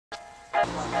Hi!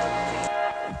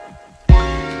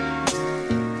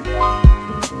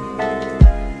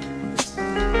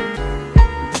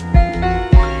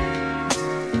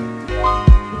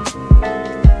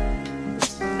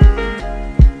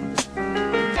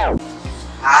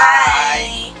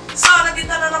 So,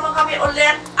 nandito na naman kami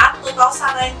ulit at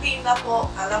 2019 na po.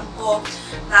 Alam ko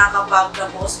na kapag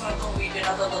na-post mo itong video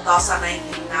na to 2019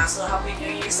 na. So, Happy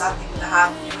New Year sa ating lahat.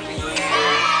 New Year!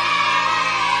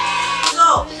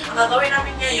 So, ang gagawin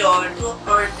namin ngayon, truth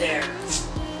or dare.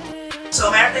 So,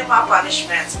 meron tayong mga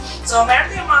punishments. So, meron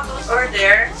tayong mga truth or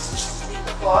dare. Dito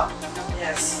po.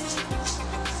 Yes.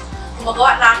 Kung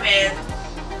magawa namin,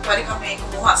 pwede kami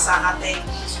kumuha sa ating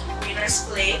winner's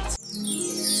plate.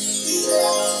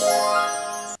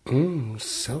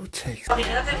 So tasty. Pag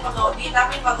di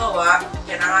namin magawa,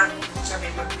 kailangan kami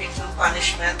mag-pick ng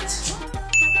punishment.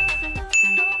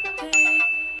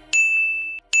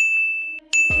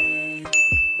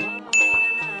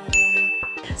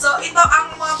 So, ito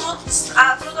ang mga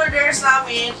truth or dares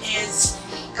namin is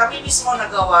kami mismo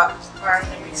nagawa. Parang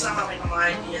na-mix lang kami ng mga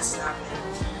ideas namin.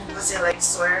 Kasi like,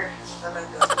 swear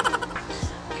talaga.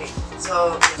 Okay,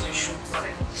 so, you shoot for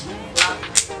it.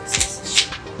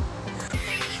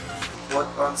 What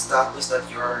on status that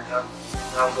you are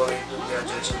now going to be a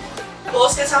judge on?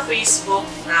 Post ka sa Facebook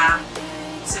na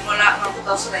simula ng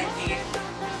 2019,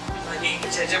 maging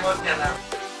judge ka na.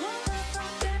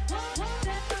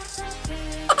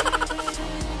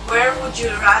 Where would you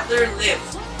rather live?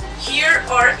 Here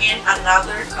or in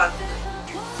another country?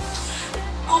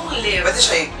 Kung live. Pwede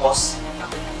siya i-pause.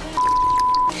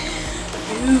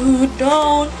 You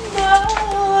don't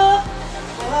know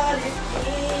what it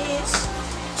means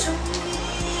to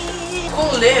me.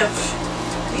 Kung live.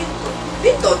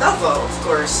 Dito, Davao, of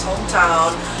course.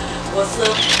 Hometown. What's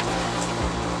up?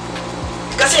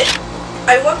 Kasi,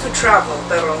 I want to travel,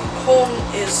 pero home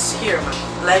is here, man.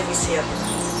 Life is here.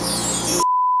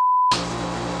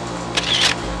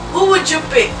 Who would you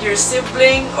pick? Your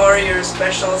sibling or your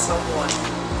special someone?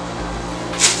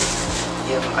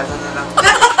 Yeah, ano na lang.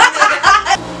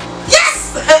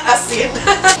 Yes! Asin.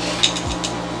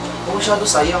 Oh, masyado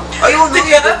sayang. Ayaw na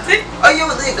eh.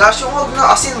 Ayaw na eh. Gosh, yung huwag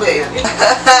na. Asin ba yan?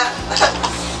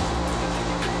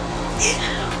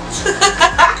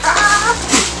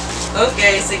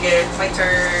 Okay, sige. My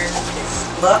turn.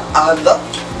 Maalat.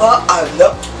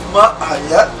 Maalat.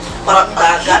 Maalat. Parang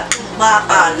dagat.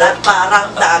 Maalat. Parang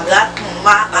dagat.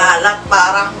 Maalat.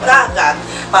 Parang dagat.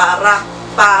 Parang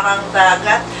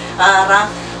dagat.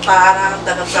 Parang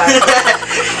dagat.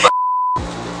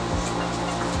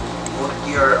 Put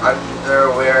your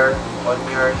underwear on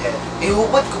your head.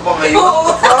 Ihubad ko pa ngayon.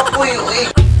 Kapapoy, uy.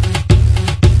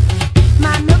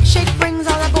 My milkshake brings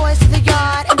all the boys to the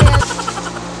yard and they're...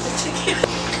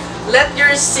 Let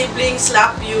your sibling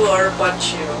slap you or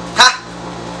punch you. Ha!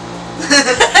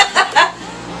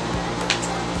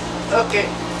 Okay.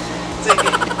 Sige.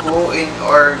 Who in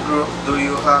our group do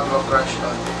you have a crush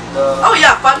on? Oh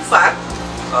yeah, fun fact.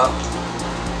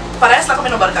 Parehas lang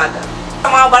kami ng barkada.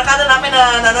 Ang mga barkada namin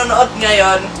na nanonood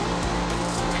ngayon,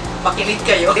 makinig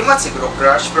kayo. Hindi man siguro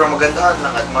crush, pero magandahan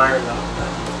lang, admire lang.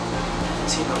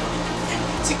 Sino?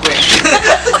 Si Gwen.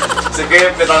 Si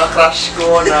Gwen, pinaka-crush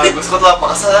ko na gusto ko lang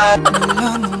pakasalan.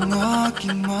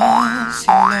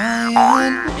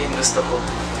 Yung gusto ko,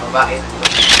 mabait.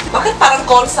 Bakit parang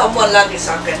call someone lagi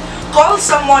sa akin? Call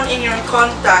someone in your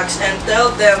contacts and tell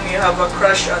them you have a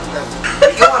crush on them.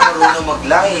 Ikaw ang marunong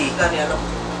mag-lie. Gani alam ko.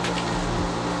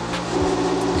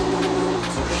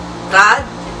 Rad?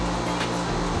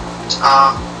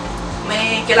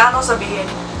 May kailangan ko sabihin.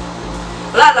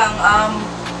 Wala lang,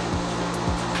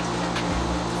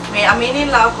 may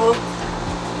aminin lang ako.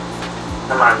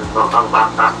 Naman po ang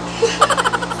bata.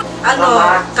 Ano,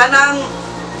 kanang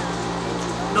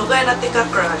lugay na tika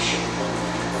crush.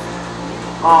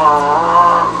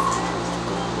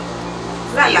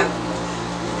 Wala lang.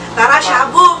 Tara,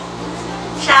 Shabu!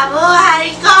 Shabu,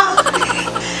 hari ko!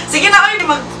 Sige na, oy,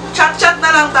 mag-chat-chat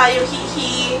na lang tayo,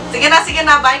 hihi. Sige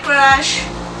na, bye crush!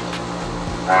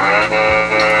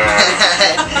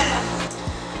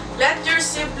 Let your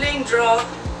sibling draw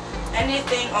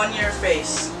anything on your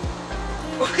face.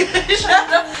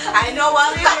 I know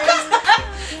what it is.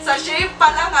 Sa shape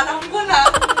pa lang, alam ko na.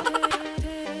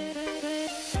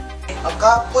 Ang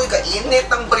kapoy, kainit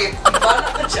ang brief.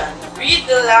 Bala ka dyan. Read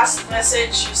the last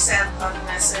message you sent on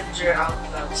Messenger out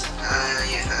loud.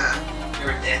 Yeah.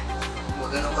 You're dead.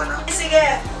 Magano ka na?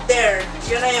 Sige, there.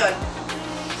 Yun na yun.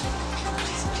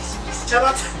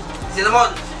 Charot. Cinnamon!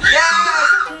 Yes!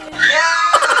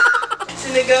 Yes!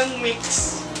 Sinigang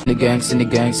mix. Sinigang,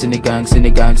 sinigang, sinigang,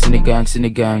 sinigang, sinigang,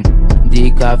 sinigang. Di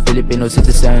ka Filipino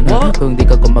citizen. Kung di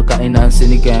ka kumakain ng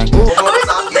sinigang. Uy,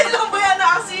 konti lang ba yan na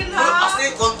asin, ha?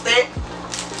 Kasi konti.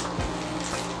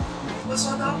 Mas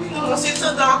madami ng asin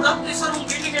sa dagat. Please, anong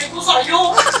binigay ko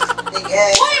sa'yo?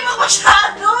 Sinigang. Uy,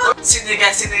 masyado!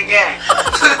 Sinigang.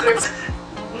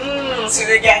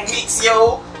 Sinigang mix,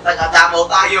 yo. Taga-damaw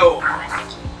tayo.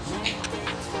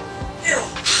 Ew.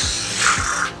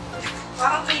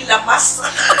 Parang may lamas.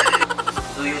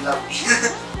 Do you love me?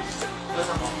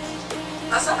 Basta mo.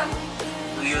 Nasaan?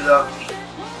 Do you love me?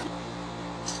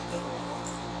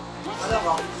 Wala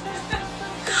mo.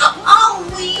 Oh,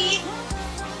 wait!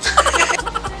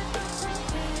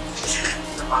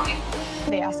 Napangit.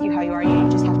 They ask you how you are, you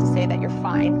just have to say that you're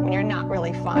fine when you're not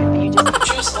really fine, but you just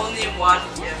Choose only one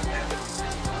BFF.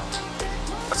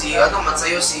 Si ano man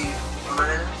sa'yo, si... Ano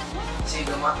na? Si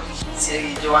Gamato.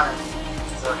 Si Joanna.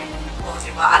 Sorry. O,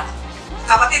 diba? At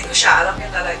kapatid ko siya, alam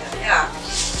niya talaga. Yeah.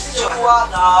 Si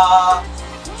Joanna!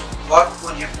 What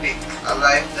would you pick? A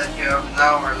life that you have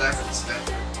now or a life that's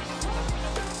better?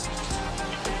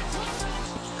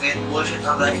 Kahit bullshit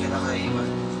ang life ka nakaiwan.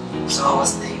 So, I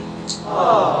was name.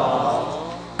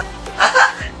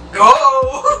 Go!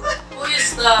 Who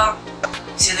is the...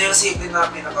 Sino yung sibling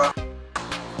na pinaka...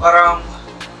 Parang...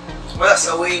 Wala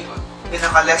sa wave.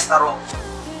 Pinaka-less na wrong.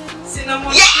 Sino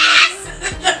mo? Yes!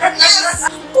 Yes!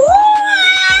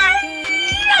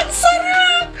 Ang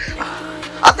sarap!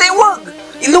 Ate, wag!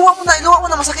 Iluwa mo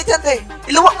na. Masakit yan, te.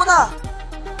 Iluwa mo na.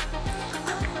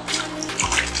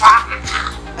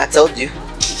 I told you.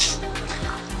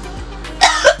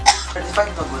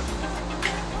 35 na good.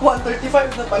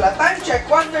 135 na pala. Time check,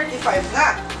 135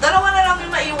 na. Dalawa na lang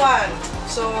yung naiwan.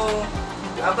 So,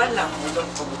 laban lang.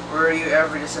 Were you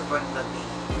ever disappointed at me?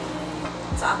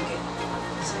 Sa akin.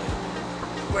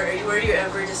 Were you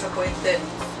ever disappointed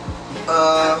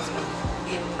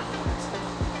in...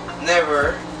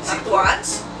 Never. Not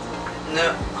once?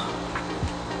 No.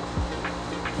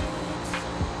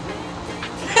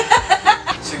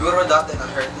 Siguro dati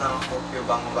na-hurt na ako yung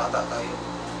bang bata tayo.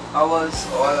 I was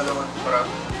all alone, bro.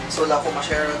 So wala ko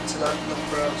ma-share sa lahat ng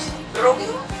bros. Pero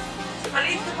okay mo.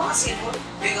 Maliit ka pa kasi mo.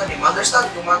 Hindi ka rin. Ma-understand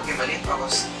ko man kay maliit ako.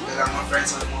 Kailangan mga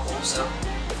friends mo mga kausap.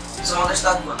 So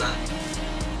ma-understand ko na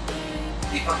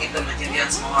di pa kita maintindihan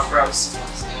sa mga bros.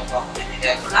 Hindi mo pa ako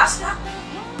maintindihan. Last na.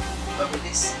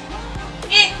 Pabilis.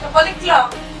 Nabalik lang.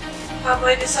 Have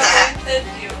I disappointed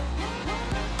you?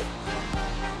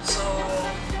 So,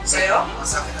 sa'yo?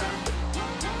 Masakit na.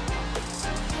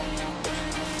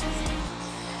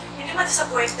 Hindi man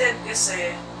disappointed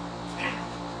kasi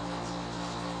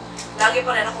lagi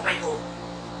pa rin ako may hope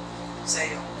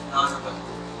sa'yo. Ano ba?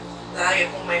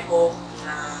 Lagi akong may hope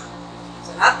na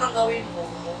sa lahat ng gawin mo,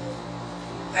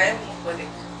 kaya mo magbalik.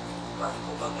 Bakit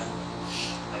ko baga?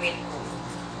 I mean, kung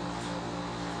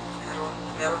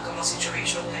meron ka mga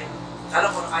situation ngayon,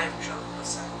 alam ko na kaya mo siya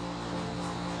magpasa.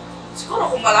 Siguro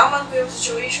kung malaman ko yung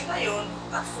situation na yun,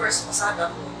 at first,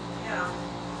 masada ko. Yeah.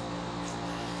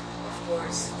 Of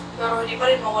course. Pero hindi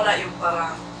pa rin mawala yung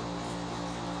parang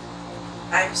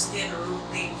I'm still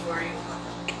rooting for you.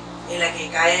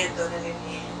 Ilagay, kaya ito na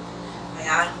Leneel.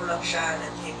 Hayaan mo lang siya,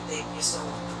 let him take his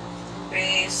own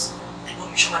pace.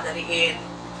 Huwag mo siya madaliin.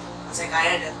 Kasi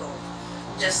kaya na to.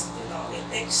 Just, you know, it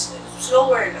takes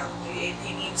slower lang. He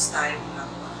needs time lang.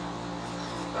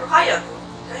 Pero kaya to.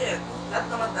 Lahat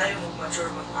naman tayo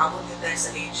mag-mature, mag-abot din tayo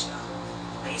sa age na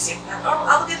maisip na. Or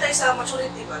abot din tayo sa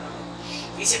maturity ba naman.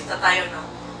 Isip na tayo na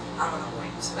ano na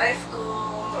point sa life ko,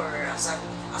 or asa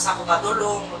ko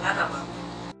padulong, wala naman.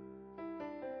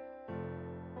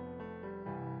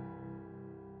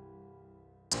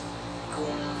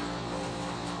 Kung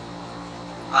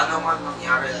ano man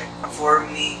mangyari, like, for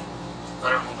me,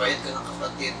 parang mabait ka ng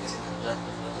kapatid kasi nandyan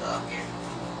ka sa akin.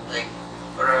 Like,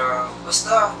 parang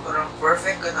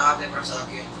perfect ka na ate para sa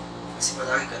akin. Kasi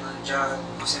palagi ka nandyan,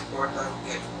 mas important,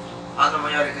 kahit ano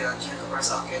mangyari ka nandyan ka para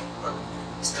sa akin. Pag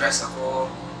stress ako,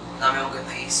 dami akong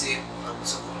ganda isip, pag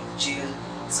gusto ko mag-chill,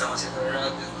 kasama si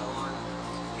Tarad, and all.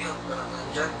 Yun, parang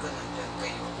nandyan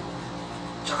kayo.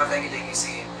 Tsaka thank you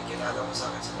kasi nakilala mo sa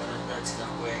akin sa Tarad, sila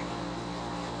Kuweng,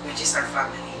 which is our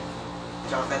family.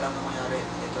 Tsaka kailan na mangyari,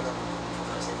 ito lang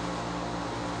kasi.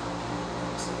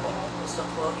 Gusto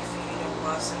ko i-feel yung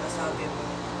mga sinasabi mo.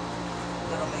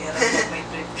 Pero mahirap kung may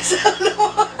trip ka sa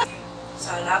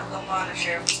sa lahat ng mga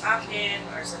na-share mo sa akin,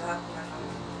 or sa lahat ng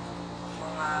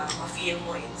mga ma-feel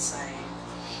mo inside.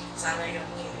 Sana yun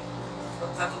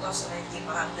pagka 2019,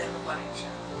 ma-handle mo pa rin siya.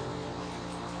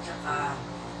 Tsaka,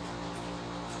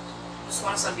 gusto ko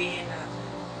lang sabihin na,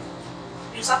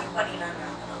 yung sabi ko kanina na,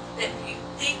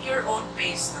 take your own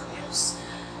pace na.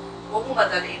 Huwag mo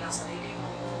madaliin ang sarili mo.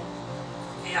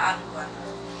 Hayaan mo ba na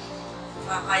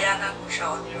Kakayanan mo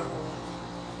siya on your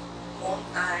own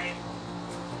time.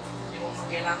 Hindi mo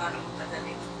kailangan ng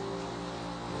magdadali.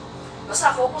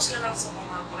 Basta focus ka lang sa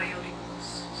mga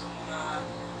priorities, sa mga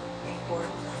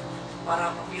important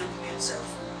para ma-build mo yourself.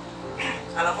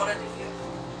 Alam mo na din yun.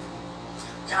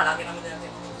 Tsaka lagi naman din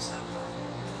natin mag-usapan.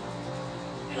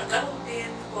 Yun, ganun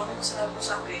din. Kung ano masalabi mo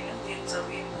sa akin, yun din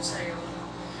sabihin ko sa'yo.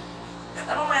 At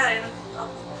anong mayari ng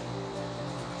ako?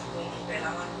 Kung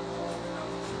kailangan mo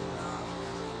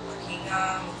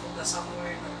maghinga, magpunta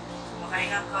somewhere,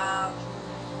 makahinga ka,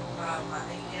 para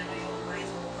mahinga na yung kahit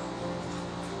mo ka.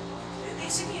 Hindi,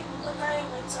 sige, punta tayo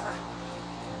kahit saan.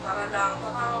 Para lang,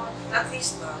 at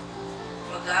least na,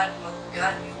 magaan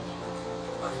yung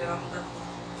pagkiramdam mo.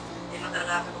 Hindi na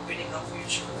talaga ako piling ang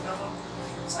future. Pero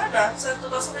sana, sa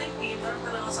 2019, meron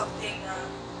talaga something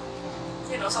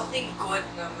something good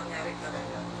na mangyari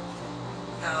talaga.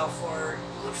 Na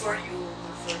good for you,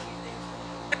 good for me.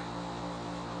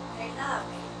 I love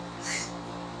you.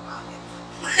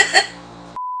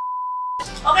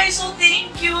 Okay, so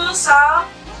thank you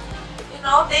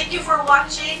thank you for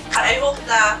watching. I hope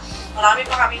na marami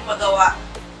pa kaming magawa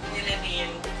ni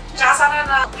Leneel. Tsaka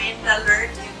sana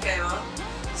na-learn din kayo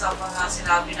sa mga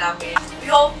sinabi namin. We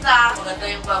hope na maganda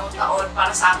yung bagong taon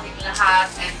para sa ating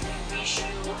lahat and we wish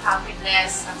you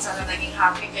happiness at sana naging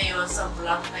happy kayo sa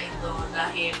vlog na ito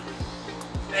dahil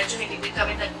medyo hindi din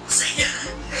kami nagmasaya.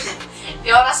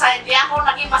 Hindi ako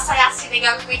naging masaya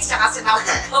sinigang queens tsaka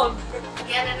sinawag.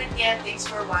 Again and again, thanks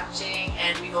for watching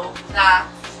and we hope na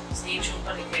stay tuned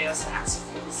pa rin kayo sa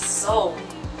ActSeeFeels. So,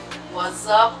 what's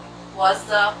up?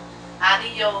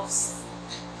 Adios.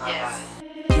 Yes.